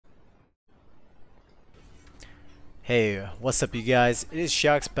Hey, what's up you guys? It is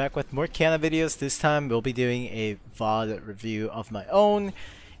Szochs back with more Qiyana videos. This time we'll be doing a VOD review of my own,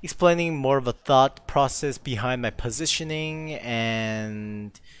 explaining more of a thought process behind my positioning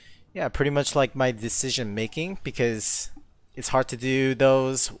and yeah, pretty much like my decision making because it's hard to do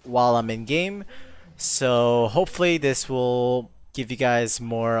those while I'm in game. So hopefully this will give you guys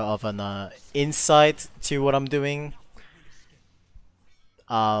more of an insight to what I'm doing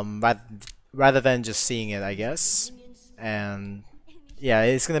um, rather, rather than just seeing it, I guess. And yeah,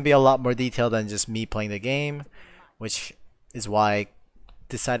 it's gonna be a lot more detailed than just me playing the game, which is why I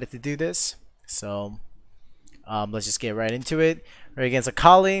decided to do this. So let's just get right into it. Right against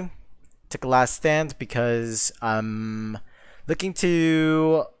Akali, took a last stand because I'm looking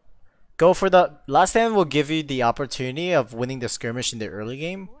to go for the last stand. Will give you the opportunity of winning the skirmish in the early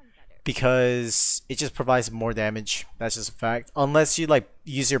game because it just provides more damage. That's just a fact. Unless you like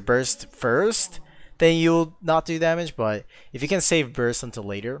use your burst first, then you'll not do damage. But if you can save burst until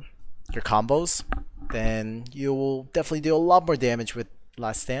later, your combos, then you will definitely do a lot more damage with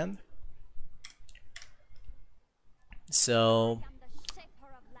last stand. So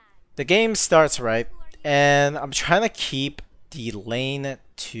the game starts right, and I'm trying to keep the lane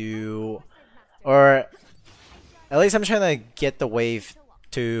to, or at least I'm trying to get the wave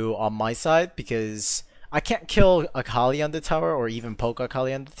to on my side because I can't kill Akali on the tower or even poke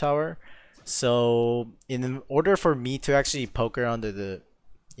Akali on the tower. So in order for me to actually poke her under the,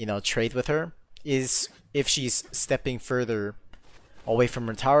 trade with her is if she's stepping further away from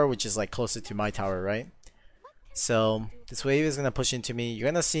her tower, which is like closer to my tower, right? So this wave is gonna push into me. You're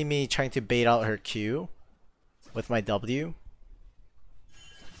gonna see me trying to bait out her Q with my W.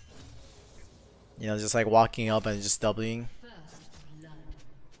 Just like walking up and just doubling.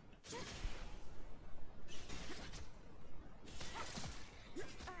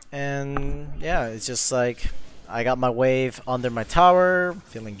 And yeah, it's just like I got my wave under my tower,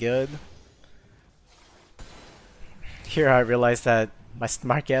 feeling good. Here I realized that my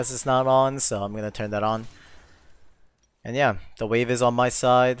smart gas is not on, so I'm gonna turn that on. And yeah, the wave is on my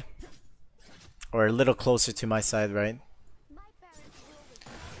side, or a little closer to my side, right?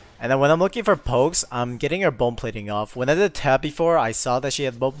 And then when I'm looking for pokes, I'm getting her bone plating off. When I did tab before, I saw that she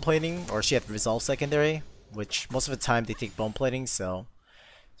had bone plating, or she had resolve secondary, which most of the time they take bone plating, so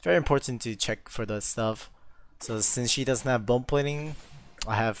it's very important to check for that stuff. So since she doesn't have bone plating,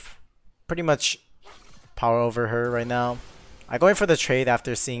 I have pretty much power over her right now. I'm going for the trade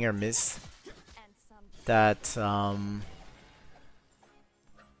after seeing her miss that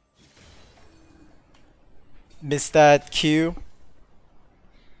miss that Q.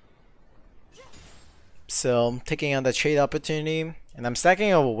 So I'm taking on the trade opportunity, and I'm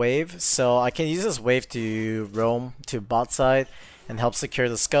stacking a wave, so I can use this wave to roam to bot side and help secure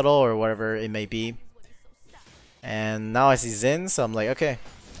the scuttle or whatever it may be. And now I see Xin, so I'm like, okay,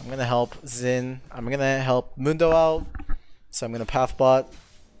 I'm gonna help Xin. I'm gonna help Mundo out, so I'm gonna path bot.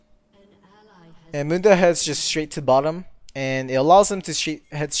 And Mundo heads just straight to bottom, and it allows him to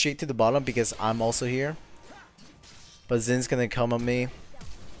head straight to the bottom because I'm also here. But Zin's gonna come on me.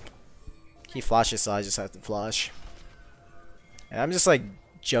 He flashes, so I just have to flash. And I'm just like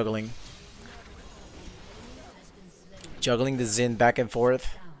juggling the Xin back and forth.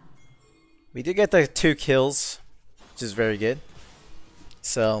 We did get the 2 kills, which is very good.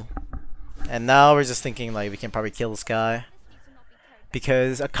 So, and now we're just thinking like we can probably kill this guy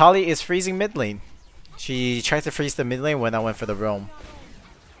because Akali is freezing mid lane. She tried to freeze the mid lane when I went for the roam.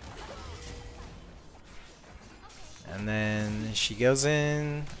 And then she goes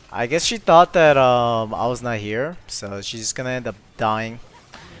in. I guess she thought that I was not here, so she's just gonna end up dying.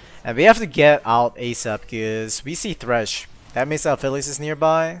 And we have to get out ASAP because we see Thresh. That means that Phyllis is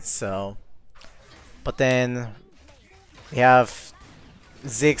nearby, so. But then we have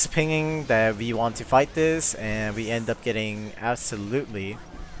Ziggs pinging that we want to fight this, and we end up getting absolutely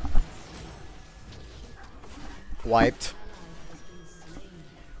wiped.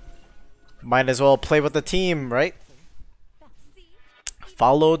 Might as well play with the team, right?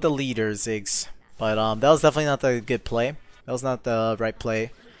 Follow the leader, Ziggs. But that was definitely not the good play. That was not the right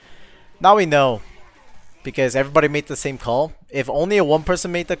play. Now we know, because everybody made the same call. If only one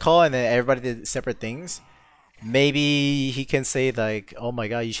person made the call and then everybody did separate things, maybe he can say like, oh my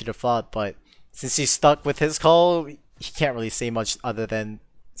god, you should have fought. But since he's stuck with his call, he can't really say much other than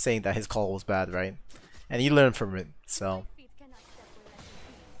saying that his call was bad, right? And you learn from it, so.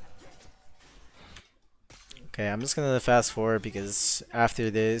 Okay, I'm just gonna fast forward because after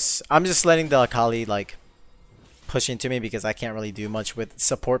this, I'm just letting the Akali like push into me because I can't really do much with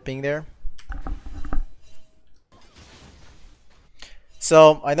support being there.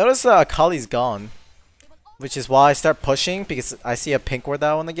 So I noticed that Akali's gone. which is why I start pushing because I see a pink ward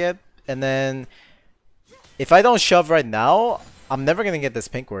that I want to get. And then if I don't shove right now, I'm never gonna get this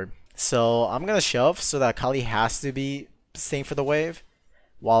pink ward. So I'm gonna shove so that Kali has to be staying for the wave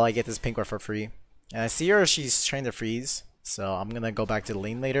while I get this pink ward for free. And I see her, she's trying to freeze, so I'm gonna go back to the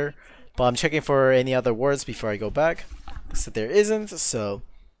lane later. But I'm checking for any other wards before I go back. So there isn't, so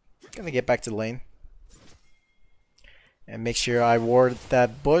I'm gonna get back to the lane. And make sure I ward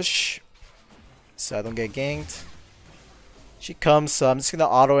that bush so I don't get ganked. She comes, so I'm just gonna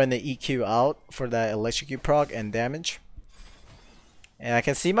auto and the EQ out for that electrocute proc and damage. And I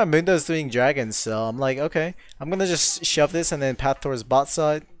can see my Mundo is doing dragons, so I'm like, okay, I'm gonna just shove this and then path towards bot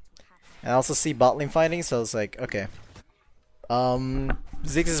side. And I also see bot lane fighting, so it's like, okay.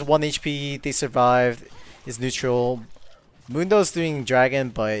 Ziggs is 1 HP, they survived, is neutral. Mundo's doing dragon,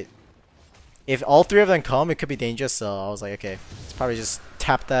 but if all three of them come, it could be dangerous, so I was like, okay, let's probably just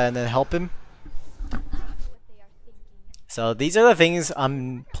tap that and then help him. So these are the things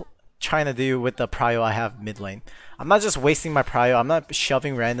I'm trying to do with the prio I have mid lane. I'm not just wasting my prio, I'm not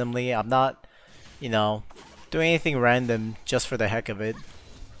shoving randomly, I'm not, you know, doing anything random just for the heck of it.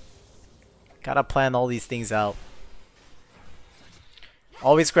 Gotta plan all these things out.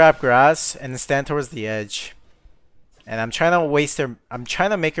 Always grab grass and stand towards the edge. And I'm trying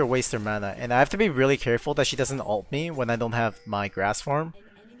to make her waste her mana. And I have to be really careful that she doesn't ult me when I don't have my grass form.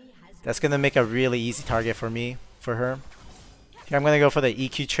 That's gonna make a really easy target for me, for her. Here I'm gonna go for the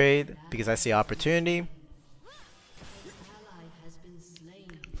EQ trade because I see opportunity.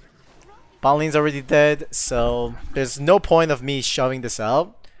 Bot lane's already dead, so there's no point of me shoving this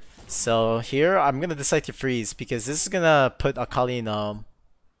out. So here I'm gonna decide to freeze because this is gonna put Akali in a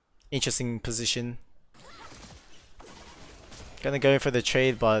interesting position. Gonna go in for the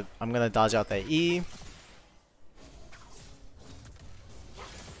trade, but I'm gonna dodge out that E.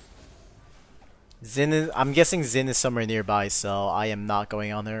 I'm guessing Xin is somewhere nearby, so I am not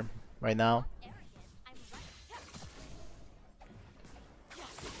going on her right now.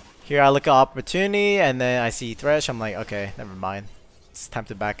 Here I look at opportunity and then I see Thresh. I'm like, okay, never mind. It's time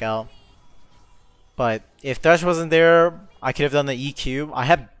to back out. But if Thresh wasn't there, I could have done the EQ. I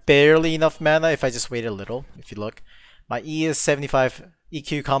have barely enough mana if I just waited a little, if you look. My E is 75,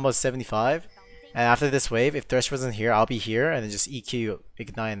 EQ combo is 75. And after this wave, if Thresh wasn't here, I'll be here and then just EQ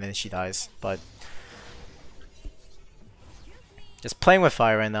ignite and then she dies. But just playing with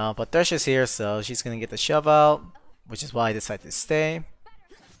fire right now. But Thresh is here, so she's gonna get the shove out, which is why I decided to stay.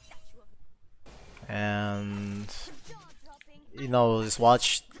 And you know, just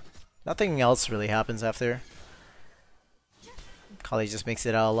watch. Nothing else really happens after. Kali just makes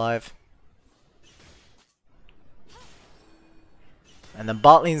it out alive. And then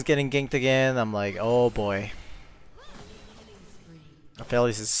bot lane's getting ganked again. I'm like, oh boy.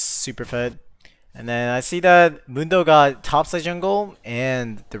 Aphelios is super fed. And then I see that Mundo got topside jungle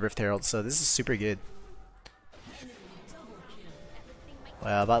and the Rift Herald, so this is super good.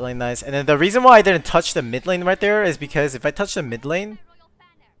 Wow, bot lane nice. And then the reason why I didn't touch the mid lane right there is because if I touch the mid lane,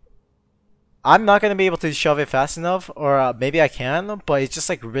 I'm not going to be able to shove it fast enough, or maybe I can, but it's just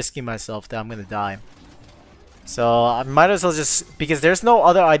like risking myself that I'm going to die. So I might as well just, because there's no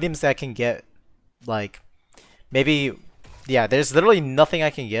other items that I can get, like, maybe, yeah, there's literally nothing I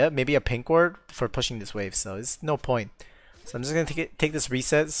can get, maybe a pink ward for pushing this wave, so it's no point. So I'm just going to take this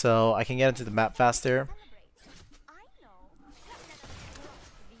reset so I can get into the map faster.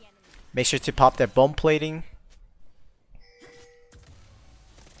 Make sure to pop that bone plating.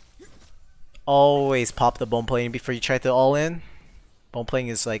 Always pop the bone plating before you try to all in. Bone plating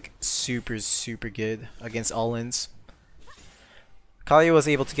is like super good against all ins. Kali was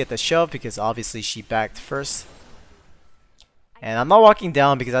able to get the shove because obviously she backed first. And I'm not walking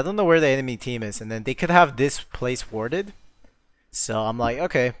down because I don't know where the enemy team is, and then they could have this place warded. So I'm like,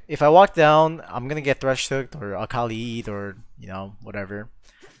 okay, if I walk down, I'm gonna get thresh hooked or Akali eat or, you know, whatever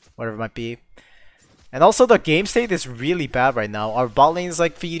it might be. And also the game state is really bad right now. Our bot lane is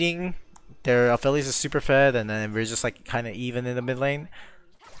like feeding. Their Aphelios is super fed, and then we're just like kind of even in the mid lane.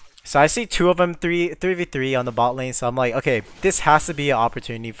 So I see two of them 3v3 on the bot lane, so I'm like, okay, this has to be an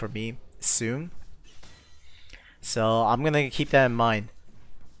opportunity for me soon. So I'm gonna keep that in mind.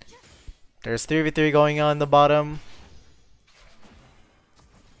 There's 3v3 going on the bottom.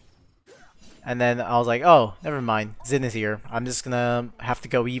 And then I was like, oh, never mind, Xin is here. I'm just gonna have to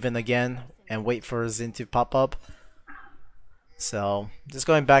go even again and wait for Xin to pop up. So, just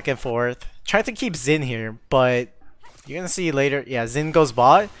going back and forth. Trying to keep Xin here, but you're gonna see later, yeah, Xin goes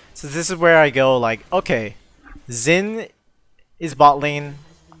bot. So this is where I go like, okay, Xin is bot lane,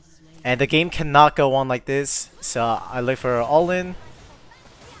 and the game cannot go on like this. So I look for all in.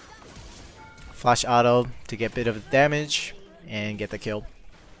 Flash auto to get a bit of damage and get the kill.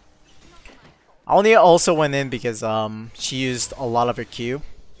 Aonia also went in because she used a lot of her Q.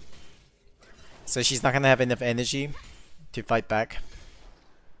 So she's not gonna have enough energy to fight back.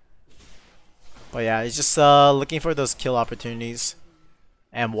 But yeah, it's just looking for those kill opportunities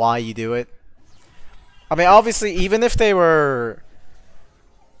and why you do it. I mean, obviously, even if they were,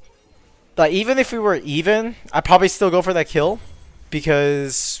 like, even if we were even, I'd probably still go for that kill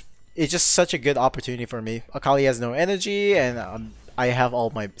because it's just such a good opportunity for me. Akali has no energy, and I have all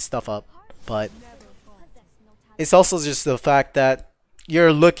my stuff up. But it's also just the fact that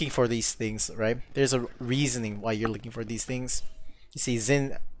you're looking for these things, right? There's a reasoning why you're looking for these things. You see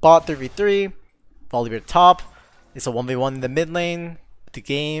Xin bot 3v3, Volibear top. It's a 1v1 in the mid lane. The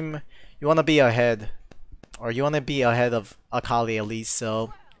game, you want to be ahead. Or you want to be ahead of Akali at least,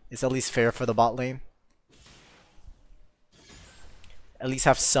 so it's at least fair for the bot lane. At least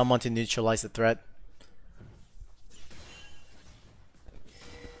have someone to neutralize the threat.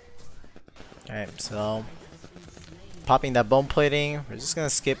 Okay, so popping that bone plating, we're just gonna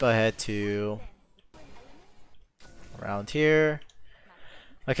skip ahead to around here.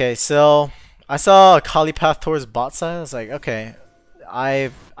 Okay, so I saw a Kali path towards bot side. I was like, okay,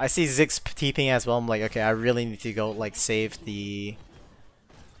 I see Ziggs TPing as well. I'm like, okay, I really need to go like save the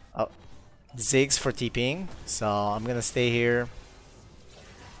Ziggs for TPing. So I'm gonna stay here.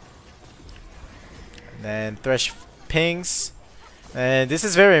 And then Thresh pings. And this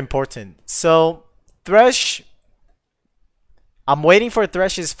is very important. So Thresh, I'm waiting for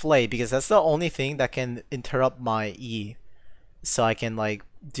Thresh's Flay because that's the only thing that can interrupt my E. So I can like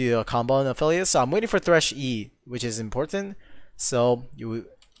do a combo on affiliate. So I'm waiting for Thresh E, which is important. So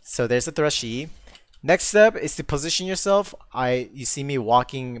there's the Thresh E. Next step is to position yourself. You see me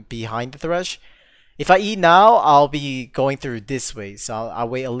walking behind the Thresh. If I E now, I'll be going through this way. So I'll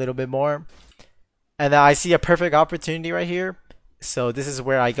wait a little bit more. And then I see a perfect opportunity right here. So this is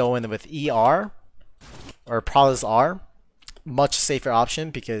where I go in with ER or Prowess R. Much safer option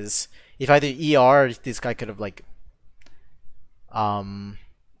because if I do ER, this guy could have like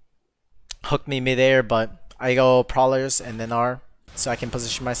hooked me midair, but I go Prowlers and then R so I can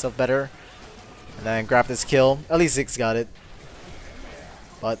position myself better and then grab this kill. At least Ziggs got it.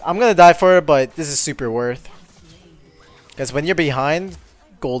 But I'm gonna die for it, but this is super worth. Because when you're behind,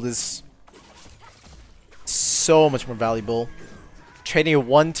 gold is so much more valuable. Trading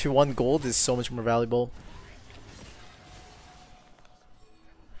 1-to-1 gold is so much more valuable.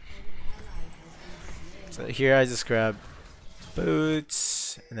 So here I just grab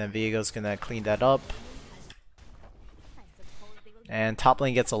boots, and then Viego's gonna clean that up. And top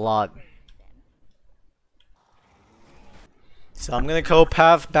lane gets a lot. So I'm gonna go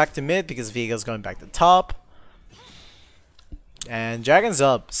path back to mid because Viego's going back to top. And Dragon's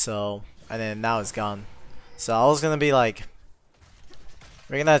up, so and then now it's gone. So I was gonna be like,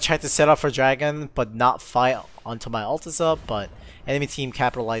 we're gonna try to set up for Dragon, but not fight until my ult is up. But enemy team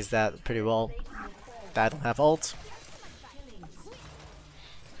capitalized that pretty well. I don't have ult.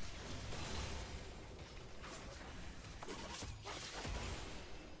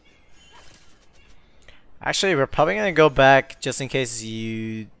 Actually, we're probably gonna go back just in case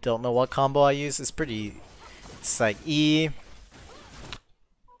you don't know what combo I use. It's like E,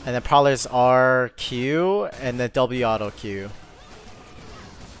 and then Prowler's R, Q, and then W auto Q.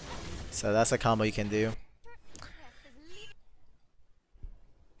 So that's a combo you can do.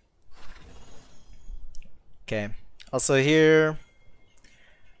 Okay. Also here,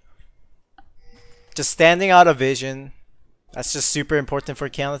 just standing out of vision. That's just super important for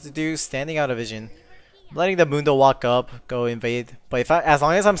Qiyana to do. Standing out of vision. Letting the Mundo walk up, go invade. But as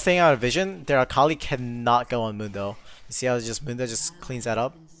long as I'm staying out of vision, their Akali cannot go on Mundo. You see how Mundo just cleans that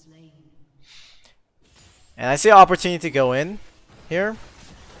up? And I see an opportunity to go in here.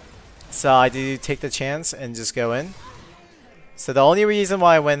 So I do take the chance and just go in. So the only reason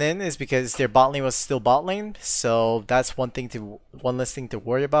why I went in is because their bot lane was still bot lane. So that's one less thing to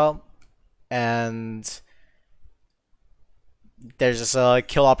worry about. And there's just a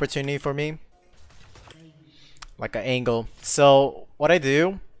kill opportunity for me. Like an angle. So what I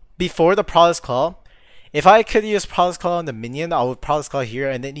do before the Prowess Claw, if I could use Prowess Claw on the minion, I would Prowess Claw here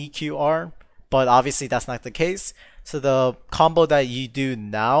and then EQR. But obviously that's not the case. So the combo that you do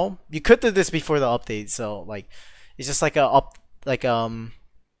now, you could do this before the update. So like it's just like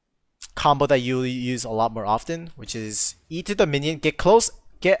combo that you use a lot more often, which is E to the minion,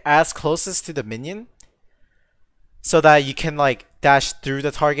 get as closest to the minion, so that you can like dash through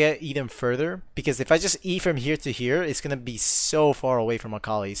the target even further. Because if I just E from here to here, it's gonna be so far away from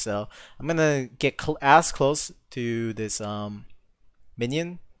Akali. So I'm gonna get as close to this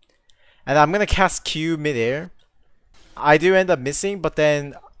minion, And I'm gonna cast Q midair. I do end up missing, but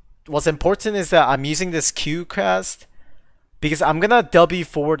then what's important is that I'm using this Q cast because I'm gonna W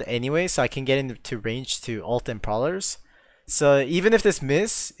forward anyway, so I can get into range to ult and prowlers. So even if this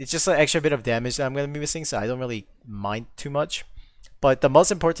miss, it's just an extra bit of damage that I'm gonna be missing, so I don't really mind too much. But the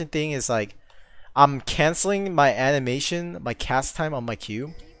most important thing is like I'm canceling my animation, my cast time on my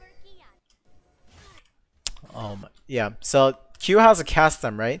Q. Yeah, so Q has a cast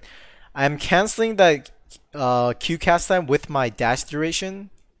time, right? I'm canceling the Q cast time with my dash duration.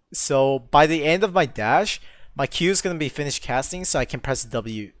 So by the end of my dash, my Q is going to be finished casting, so I can press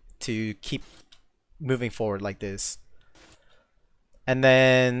W to keep moving forward like this. And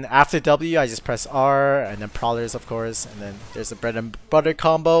then after W, I just press R, and then Prowlers, of course, and then there's a bread and butter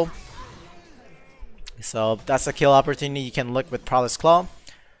combo. So that's a kill opportunity you can look with Prowler's Claw.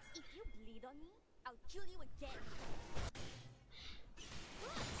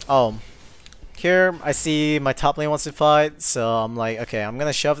 Oh, here I see my top lane wants to fight, so I'm like, okay, I'm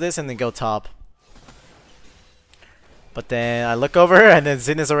gonna shove this and then go top. But then I look over and then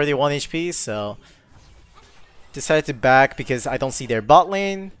Xin is already 1 HP, so decided to back because I don't see their bot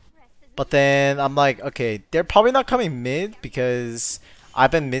lane. But then I'm like, okay, they're probably not coming mid because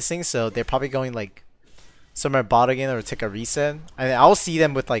I've been missing, so they're probably going like somewhere bot again or take a reset. And I'll see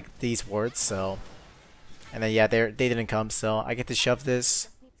them with like these wards, so. And then yeah, they didn't come, so I get to shove this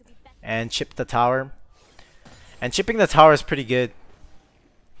and chip the tower. And chipping the tower is pretty good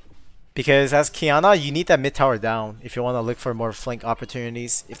because as Qiyana, you need that mid tower down if you want to look for more flank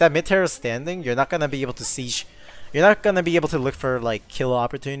opportunities. If that mid tower is standing, you're not gonna be able to siege. You're not gonna be able to look for like kill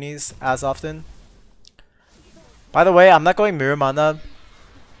opportunities as often. By the way, I'm not going mirror mana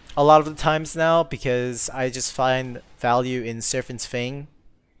a lot of the times now because I just find value in Serpent's Fang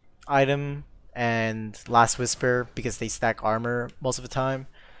item and Last Whisper because they stack armor most of the time.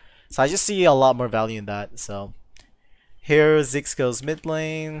 So I just see a lot more value in that. So here Ziggs goes mid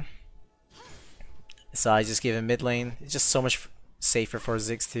lane. So I just give him mid lane. It's just so much safer for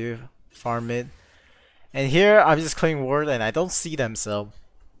Ziggs to farm mid. And here I'm just clearing ward and I don't see them, so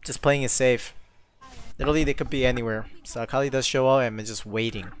just playing it safe. Literally they could be anywhere. So Akali does show up and I'm just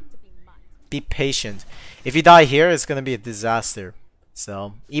waiting. Be patient. If you die here, it's gonna be a disaster.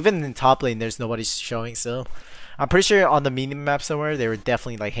 So even in top lane there's nobody showing, so I'm pretty sure on the mini map somewhere they were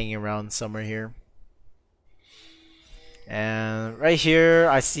definitely like hanging around somewhere here. And right here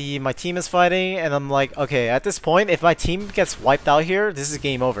I see my team is fighting and I'm like, okay, at this point if my team gets wiped out here, this is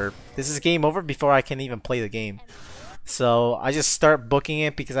game over. This is game over before I can even play the game. So I just start booking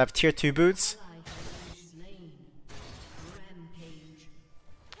it because I have tier 2 boots.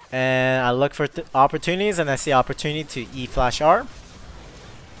 And I look for opportunities and I see opportunity to E flash R.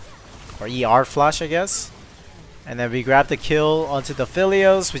 Or ER flash, I guess. And then we grab the kill onto the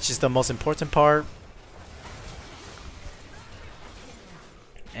Filios, which is the most important part.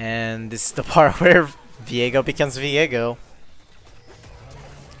 And this is the part where Viego becomes Viego.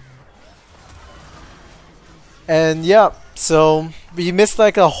 And yeah, so we missed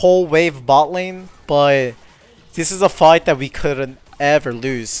like a whole wave bot lane, but this is a fight that we couldn't ever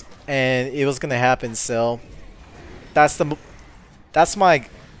lose, and it was gonna happen. So that's my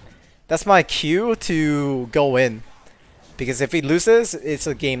cue to go in, because if he loses, it's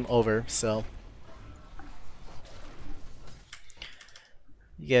a game over. So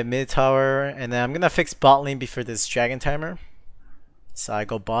you get mid tower, and then I'm gonna fix bot lane before this dragon timer. So I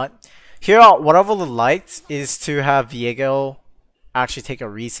go bot. Here, what I would have liked is to have Viego actually take a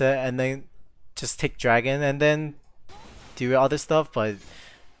reset and then just take dragon and then do other stuff, but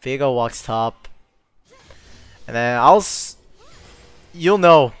Viego walks top. And then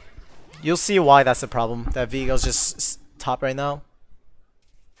you'll see why that's the problem, that Viego's just top right now.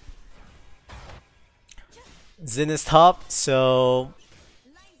 Xin is top, so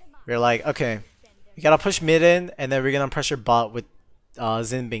we're like, okay, we gotta push mid in, and then we're gonna pressure bot with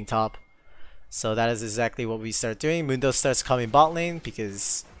Xin being top. So that is exactly what we start doing. Mundo starts coming bot lane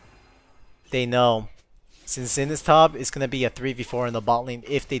because they know since Xin is top, it's gonna be a 3v4 in the bot lane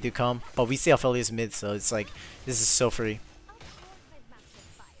if they do come. But we see Aphelios mid, so it's like, this is so free.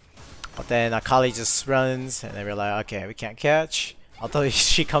 But then Akali just runs, and then we're like, okay, we can't catch. Although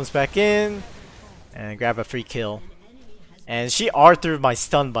she comes back in and grab a free kill. And she R-through my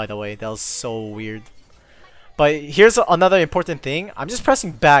stun, by the way. That was so weird. But here's another important thing. I'm just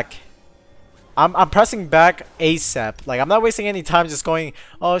pressing back. I'm pressing back ASAP. Like, I'm not wasting any time just going,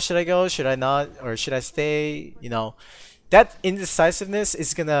 oh, should I go? Should I not? Or should I stay? You know, that indecisiveness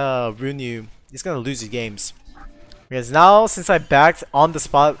is gonna ruin you. It's gonna lose you games. Because now, since I backed on the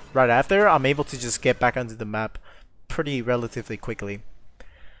spot right after, I'm able to just get back onto the map pretty relatively quickly.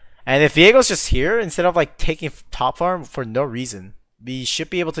 And if Viego's just here, instead of like taking top farm for no reason, we should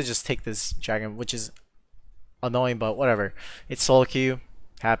be able to just take this dragon, which is annoying, but whatever. It's solo queue.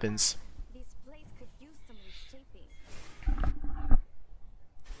 Happens.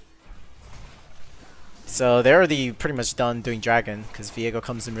 So they're already pretty much done doing dragon, because Viego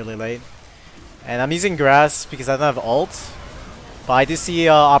comes in really late. And I'm using grass because I don't have ult. But I do see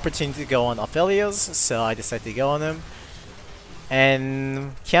an opportunity to go on Aphelios, so I decided to go on him.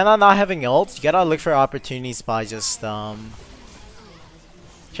 And Qiyana not having ult, you gotta look for opportunities by just try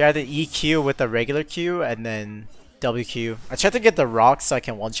to EQ with the regular Q and then WQ. I tried to get the rocks so I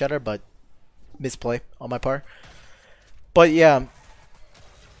can one-shot her, but misplay on my part. But yeah,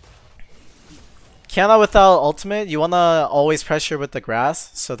 Qiyana without ultimate, you wanna always pressure with the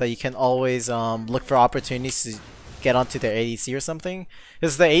grass so that you can always look for opportunities to get onto their ADC or something.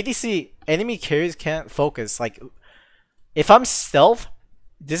 Because the ADC enemy carries can't focus. Like, if I'm stealth,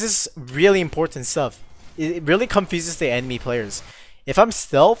 this is really important stuff. It really confuses the enemy players. If I'm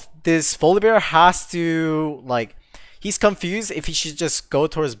stealth, this Volibear has to, like, he's confused if he should just go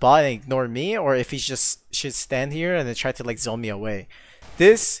towards bot and ignore me, or if he just should stand here and then try to like zone me away.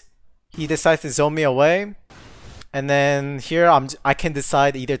 This, he decides to zone me away, and then here I can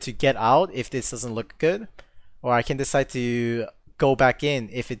decide either to get out if this doesn't look good, or I can decide to go back in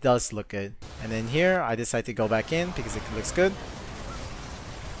if it does look good. And then here I decide to go back in because it looks good.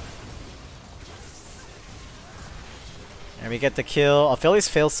 And we get the kill. Aphelios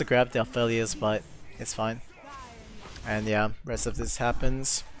fails to grab the Aphelios, but it's fine. And yeah, rest of this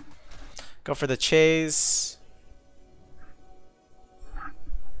happens. Go for the chase.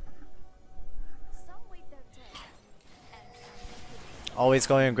 Always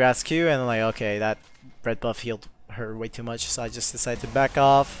going in grass Q, and like, okay, that red buff healed her way too much, so I just decided to back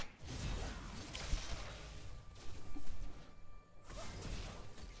off.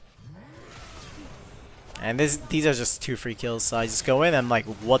 And these are just 2 free kills, so I just go in and I'm like,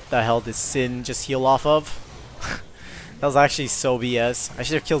 what the hell did Xin just heal off of? That was actually so BS. I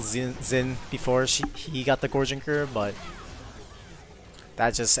should have killed Xin before he got the Gorgon curve, but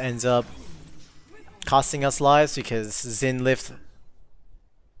that just ends up costing us lives because Xin lived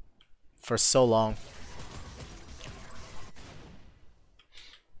for so long.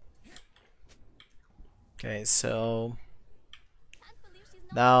 Okay, so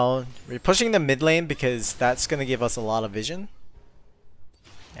now we're pushing the mid lane because that's gonna give us a lot of vision.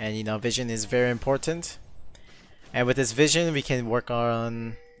 And you know, vision is very important. And with this vision we can work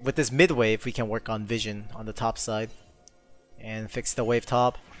on, with this mid wave we can work on vision on the top side and fix the wave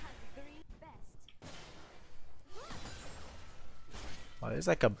top. Oh, there's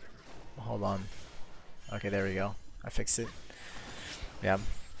like a, hold on. Okay, there we go. I fixed it. Yeah.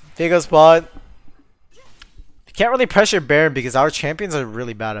 Viego's bot. You can't really pressure Baron because our champions are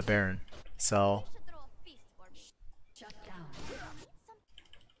really bad at Baron. So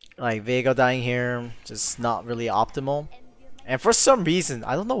like Viego dying here, just not really optimal. And for some reason,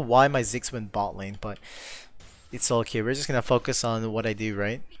 I don't know why my Ziggs went bot lane, but it's okay. We're just gonna focus on what I do,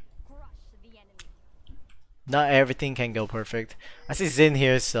 right? Not everything can go perfect. I see Xin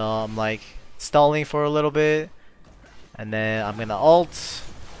here, so I'm like stalling for a little bit. And then I'm gonna ult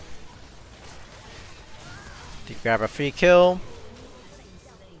to grab a free kill.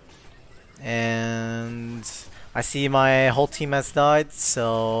 And I see my whole team has died,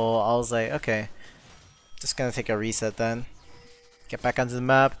 so I was like, okay, just gonna take a reset then. Get back onto the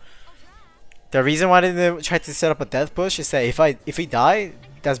map. The reason why I didn't try to set up a death push is that if we die,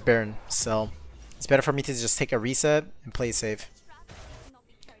 that's Baron. So it's better for me to just take a reset and play safe.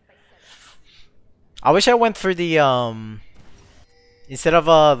 I wish I went for the instead of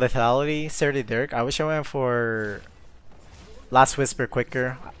lethality, Saturday Dirk, I wish I went for Last Whisper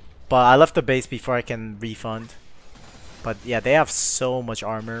quicker. But I left the base before I can refund. But yeah, they have so much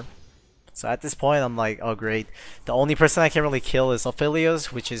armor. So at this point, I'm like, oh great. The only person I can really kill is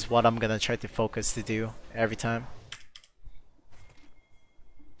Aphelios, which is what I'm gonna try to focus to do every time.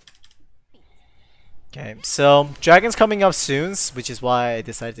 Okay, so Dragon's coming up soon, which is why I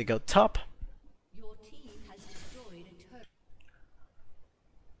decided to go top.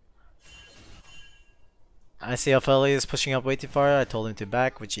 I see Aphelios pushing up way too far. I told him to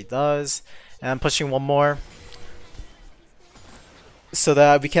back, which he does. And I'm pushing one more, so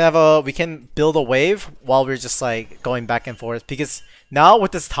that we can build a wave while we're just like going back and forth. Because now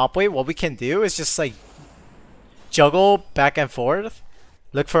with this top wave, what we can do is just like juggle back and forth,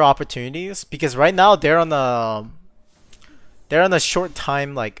 look for opportunities. Because right now they're on a short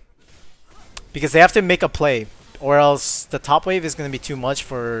time, like, because they have to make a play, or else the top wave is gonna be too much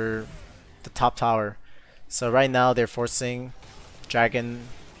for the top tower. So right now they're forcing Dragon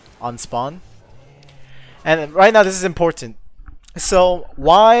on spawn. And right now this is important. So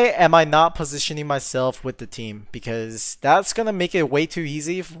why am I not positioning myself with the team? Because that's gonna make it way too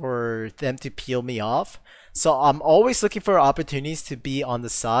easy for them to peel me off. So I'm always looking for opportunities to be on the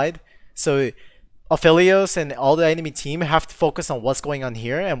side. So Aphelios and all the enemy team have to focus on what's going on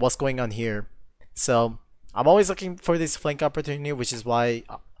here and what's going on here. So I'm always looking for this flank opportunity, which is why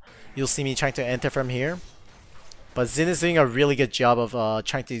you'll see me trying to enter from here. But Xin is doing a really good job of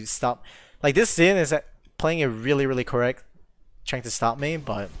trying to stop. Like this Xin is playing it really correct, trying to stop me,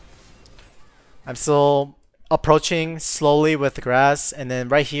 but I'm still approaching slowly with the grass. And then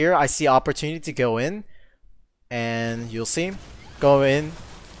right here I see opportunity to go in, and you'll see, go in,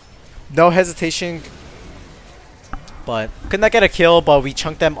 no hesitation. But could not get a kill, but we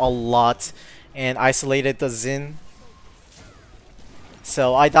chunked them a lot and isolated the Xin.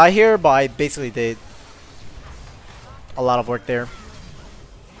 So I die here, but I basically did a lot of work there.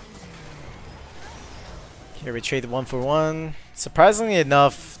 Here we traded 1 for 1. Surprisingly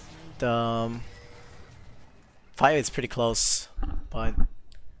enough, the fight is pretty close, but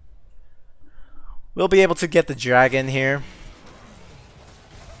we'll be able to get the dragon here.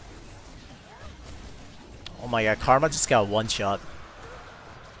 Oh my god, Karma just got one shot.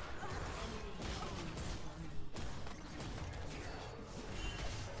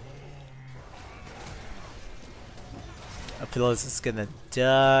 Aphelios is gonna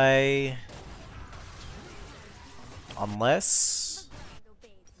die. Unless...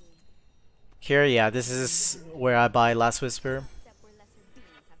 Here, yeah, this is where I buy Last Whisper.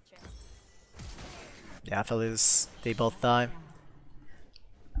 Yeah, Aphelios, they both die.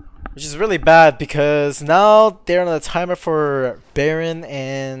 Which is really bad because now they're on a timer for Baron,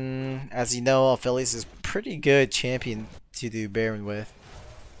 and as you know, Aphelios is pretty good champion to do Baron with.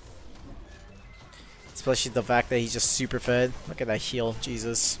 Especially the fact that he's just super fed. Look at that heal,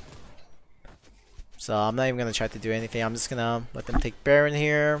 Jesus. So I'm not even gonna try to do anything. I'm just gonna let them take Baron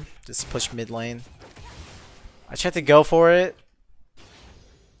here. Just push mid lane. I tried to go for it,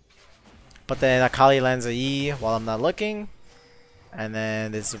 but then Akali lands a E while I'm not looking. And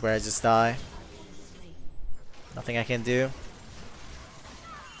then this is where I just die. Nothing I can do.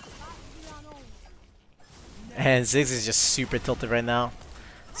 And Ziggs is just super tilted right now.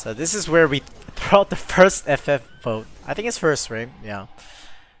 So this is where we throw out the first FF vote. I think it's first, right? Yeah.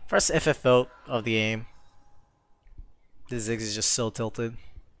 First FF vote of the game. This Ziggs is just so tilted.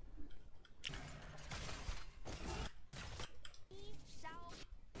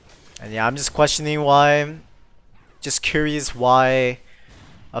 And yeah, I'm just questioning why. Just curious why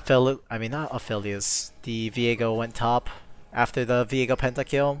not Aphelios, the Viego went top after the Viego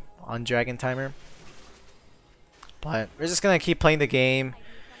pentakill on Dragon Timer. But we're just gonna keep playing the game,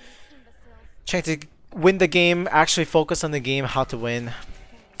 trying to win the game, actually focus on the game, how to win.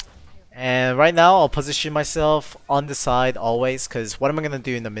 And right now I'll position myself on the side always, because what am I gonna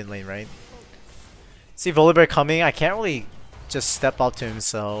do in the mid lane, right? See Volibear coming, I can't really just step up to him,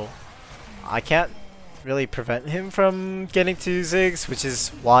 so I can't really prevent him from getting to Ziggs, which is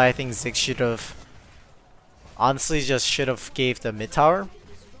why I think Ziggs should have honestly just should have gave the mid tower.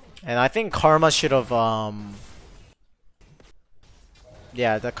 And I think Karma should have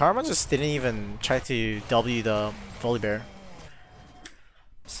yeah, the Karma just didn't even try to W the Volibear.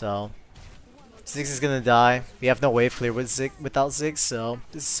 So Ziggs is gonna die. We have no wave clear with without Ziggs, so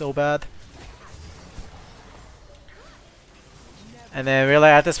this is so bad. And then really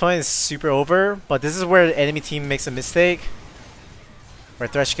at this point it's super over, but this is where the enemy team makes a mistake. Where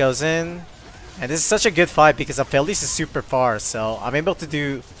Thresh goes in. And this is such a good fight because Aphelios is super far, so I'm able to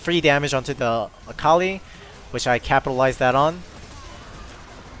do free damage onto the Akali, which I capitalized that on.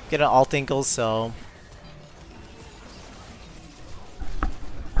 Get an alt ankle, so...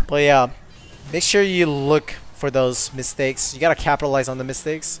 But yeah, make sure you look for those mistakes. You gotta capitalize on the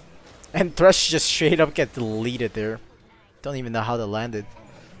mistakes. And Thresh just straight up get deleted there. Don't even know how that landed.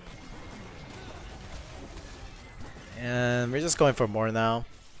 And we're just going for more now.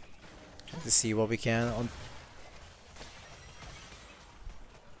 Trying to see what we can.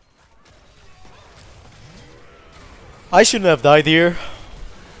 I shouldn't have died here.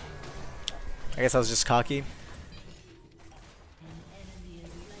 I guess I was just cocky.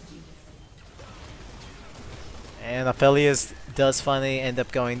 And Aphelios does finally end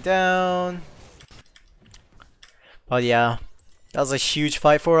up going down. But yeah, that was a huge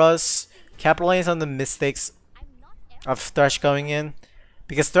fight for us. Capitalizing on the mistakes of Thresh going in.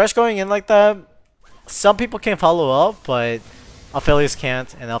 Because Thresh going in like that, some people can follow up, but Aphelios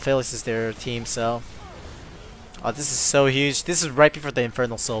can't. And Aphelios is their team, so... Oh, this is so huge. This is right before the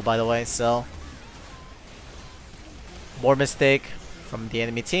Infernal Soul, by the way, so... More mistake from the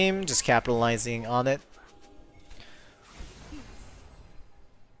enemy team, just capitalizing on it.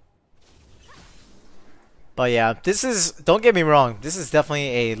 But yeah, this is, don't get me wrong, this is definitely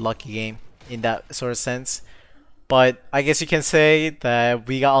a lucky game in that sort of sense. But I guess you can say that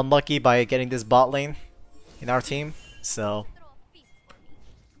we got unlucky by getting this bot lane in our team. So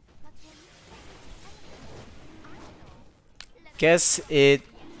guess it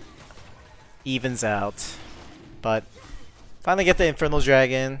evens out. But finally get the Infernal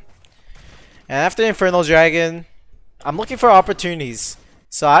Dragon. And after Infernal Dragon, I'm looking for opportunities.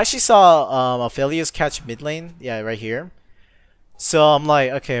 So I actually saw Aphelios catch mid lane. Yeah, right here. So I'm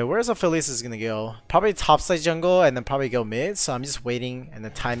like, okay, where's Aphelios is gonna go? Probably topside jungle and then probably go mid. So I'm just waiting and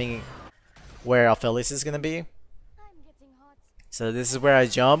then timing where Aphelios is gonna be. So this is where I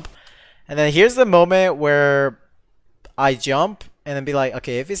jump. And then here's the moment where I jump and then be like,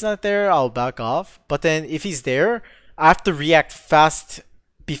 okay, if he's not there, I'll back off. But then if he's there, I have to react fast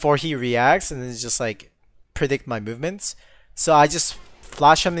before he reacts and then just like predict my movements. So I just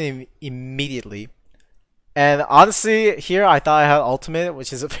flash him immediately. And honestly, here I thought I had ultimate,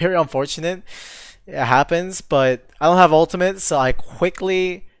 which is very unfortunate. It happens, but I don't have ultimate, so I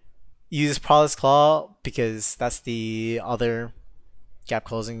quickly use Prowler's Claw because that's the other gap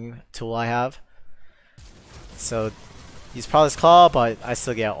closing tool I have. So use Prowler's Claw, but I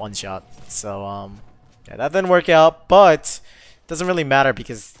still get one shot. So yeah, that didn't work out, but it doesn't really matter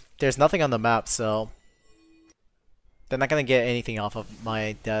because there's nothing on the map, so they're not gonna get anything off of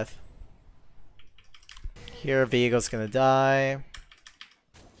my death. Here, Viego's gonna die.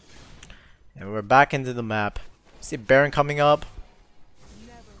 And we're back into the map. See Baron coming up.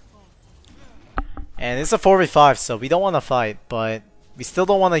 And it's a 4v5, so we don't want to fight, but we still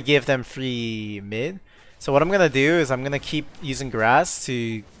don't want to give them free mid. So what I'm gonna do is I'm gonna keep using grass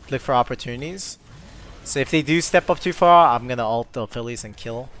to look for opportunities. So if they do step up too far, I'm gonna ult the Aphelios and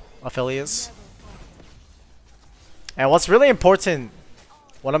kill Aphelios. And what's really important,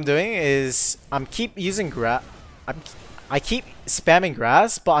 what I'm doing is I'm keep using grass. I keep spamming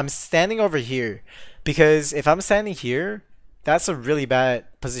grass, but I'm standing over here because if I'm standing here, that's a really bad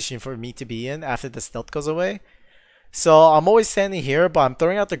position for me to be in after the stealth goes away. So I'm always standing here, but I'm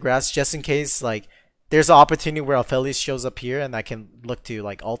throwing out the grass just in case like there's an opportunity where Aphelios shows up here and I can look to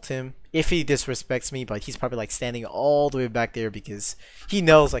like ult him if he disrespects me, but he's probably like standing all the way back there because he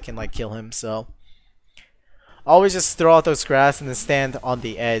knows I can like kill him. So always just throw out those grass and then stand on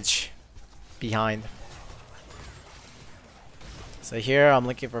the edge behind. So here I'm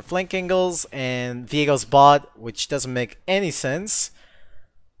looking for flank angles and Viego's bot, which doesn't make any sense.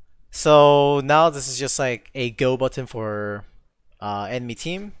 So now this is just like a go button for enemy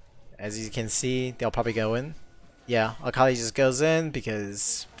team. As you can see, they'll probably go in. Yeah, Akali just goes in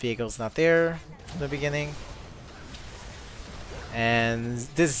because Viego's not there from the beginning. And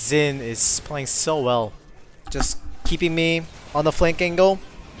this Xin is playing so well. Just keeping me on the flank angle.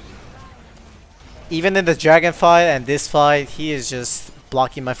 Even in the dragon fight and this fight, he is just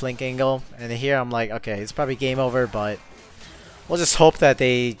blocking my flank angle. And here I'm like, okay, it's probably game over, but we'll just hope that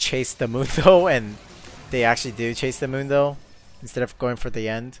they chase the Mundo and they actually do chase the Mundo instead of going for the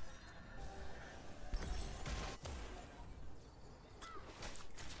end.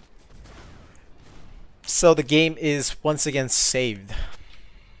 So the game is once again saved.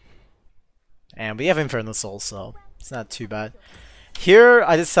 And we have Infernal Soul, so it's not too bad. Here,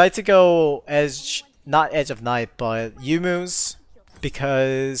 I decided to go Edge, not Edge of Night, but Yumu's,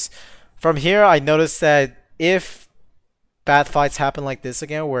 because from here I noticed that if bad fights happen like this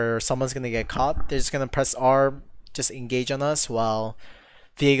again, where someone's gonna get caught, they're just gonna press R, just engage on us, while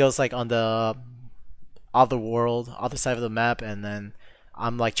Viego's like on the other world, other side of the map, and then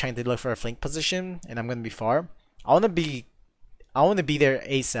I'm like trying to look for a flank position, and I'm gonna be far. I wanna be there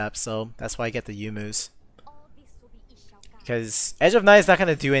ASAP, so that's why I get the Yumu's. Because Edge of Night is not going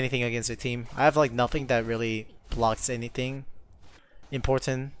to do anything against the team. I have like nothing that really blocks anything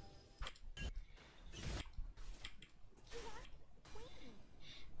important.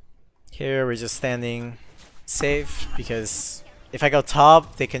 Here we're just standing safe because if I go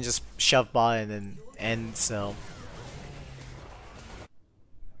top, they can just shove bot and then end, so.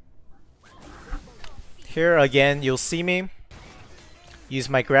 Here again, you'll see me use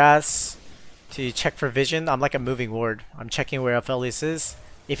my grass to check for vision. I'm like a moving ward. I'm checking where Aphelios is.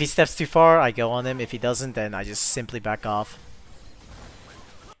 If he steps too far, I go on him. If he doesn't, then I just simply back off.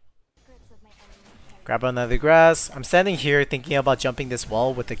 Grab another grass. I'm standing here thinking about jumping this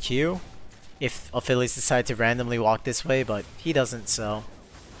wall with the Q. If Aphelios decides to randomly walk this way, but he doesn't, so.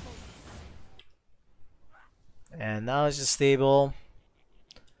 And now it's just stable.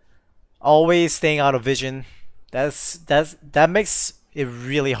 Always staying out of vision. That makes it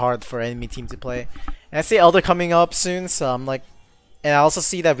really hard for enemy team to play. And I see Elder coming up soon, so I'm like, and I also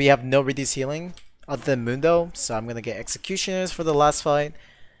see that we have no reduced healing other than Mundo, so I'm gonna get Executioners for the last fight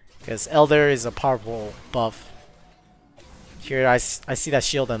because Elder is a powerful buff. Here I see that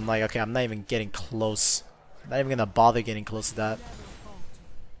shield and I'm like, okay, I'm not even getting close. I'm not even gonna bother getting close to that.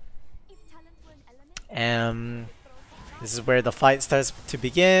 And this is where the fight starts to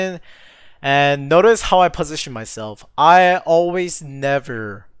begin. And notice how I position myself. I always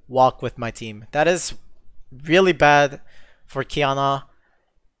never walk with my team. That is really bad for Qiyana.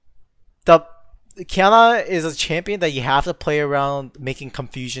 Qiyana is a champion that you have to play around making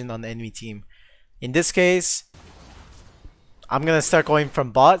confusion on the enemy team. In this case, I'm gonna start going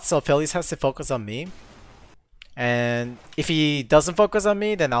from bot, so Phillies has to focus on me. And if he doesn't focus on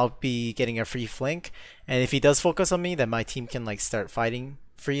me, then I'll be getting a free flank. And if he does focus on me, then my team can like start fighting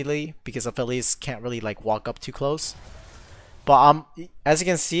freely because Phillies can't really like walk up too close. But as you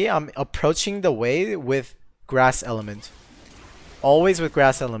can see, I'm approaching the way with grass element. Always with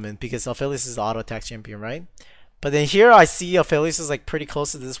grass element because Phillies is the auto attack champion, right? But then here I see Phillies is like pretty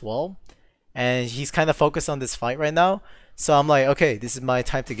close to this wall. And he's kind of focused on this fight right now. So I'm like, okay, this is my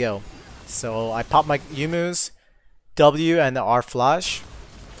time to go. So I pop my Yumu's, W and the R flash.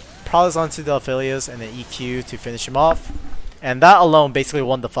 Prowls onto the Aphelios and then EQ to finish him off. And that alone basically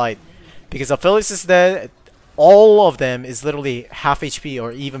won the fight. Because Aphelios is dead, all of them is literally half HP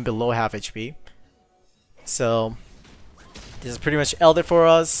or even below half HP. So this is pretty much Elder for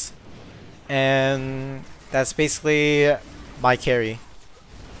us. And that's basically my carry.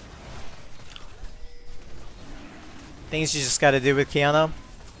 Things you just gotta do with Qiyana.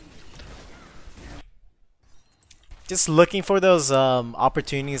 Just looking for those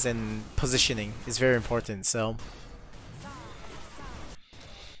opportunities and positioning is very important. So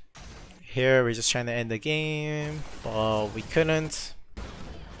here we're just trying to end the game, but we couldn't.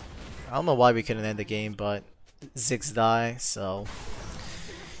 I don't know why we couldn't end the game, but Ziggs die. So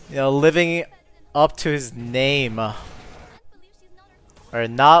you know, living up to his name. Or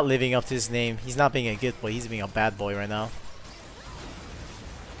not living up to his name. He's not being a good boy, he's being a bad boy right now.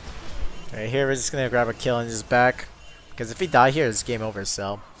 Alright, here we're just gonna grab a kill and just back. Because if we die here, it's game over,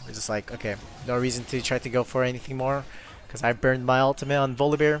 so we're just like, okay, no reason to try to go for anything more. Because I burned my ultimate on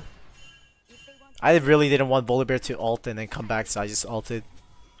Volibear. I really didn't want Volibear to ult and then come back, so I just ulted.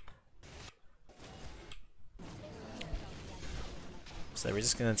 So we're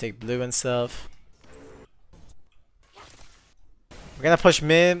just gonna take blue and stuff. We're gonna push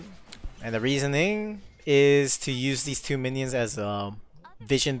mid, and the reasoning is to use these two minions as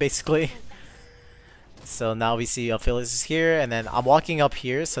vision basically. So now we see Phyllis is here, and then I'm walking up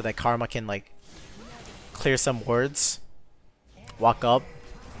here so that Karma can like clear some words. Walk up.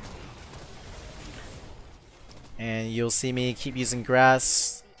 And you'll see me keep using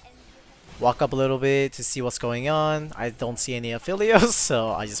grass. Walk up a little bit to see what's going on. I don't see any Aphelios,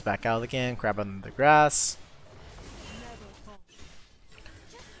 so I just back out again, grab on the grass.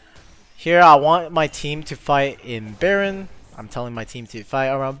 Here I want my team to fight in Baron. I'm telling my team to fight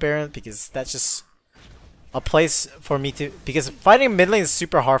around Baron because that's just a place for me to, because fighting mid lane is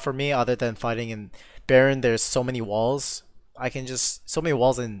super hard for me other than fighting in Baron. There's so many walls. I can just, so many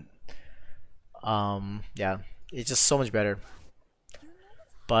walls and yeah, it's just so much better.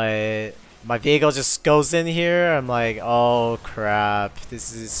 But my vehicle just goes in here. I'm like, oh crap,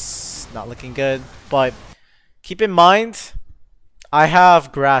 this is not looking good. But keep in mind, I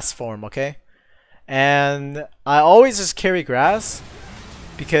have grass form, okay? And I always just carry grass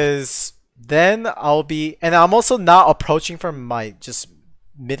because then I'll be, and I'm also not approaching from my just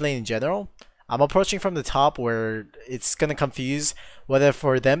mid lane in general. I'm approaching from the top where it's gonna confuse whether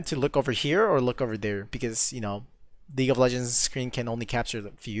for them to look over here or look over there because, you know, League of Legends screen can only capture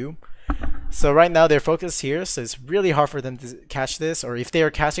the view. So right now they're focused here, so it's really hard for them to catch this, or if they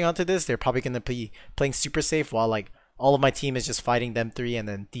are catching onto this, they're probably gonna be playing super safe while like all of my team is just fighting them three and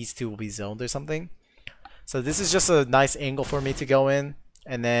then these two will be zoned or something. So this is just a nice angle for me to go in.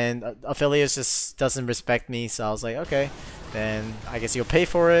 And then Aphelios just doesn't respect me, so I was like, okay, then I guess you'll pay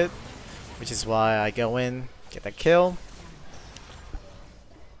for it. Which is why I go in, get that kill.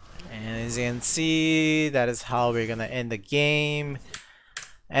 And as you can see, that is how we're gonna end the game.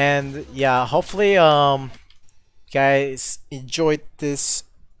 And yeah, hopefully guys enjoyed this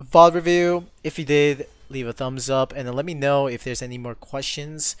VOD review. If you did, leave a thumbs up and then let me know if there's any more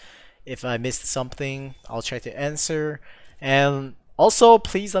questions. If I missed something, I'll try to answer. And also,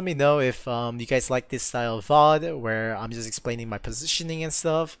 please let me know if you guys like this style of VOD where I'm just explaining my positioning and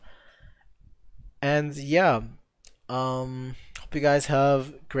stuff. And yeah, hope you guys have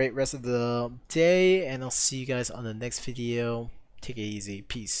a great rest of the day, and I'll see you guys on the next video. Take it easy.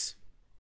 Peace.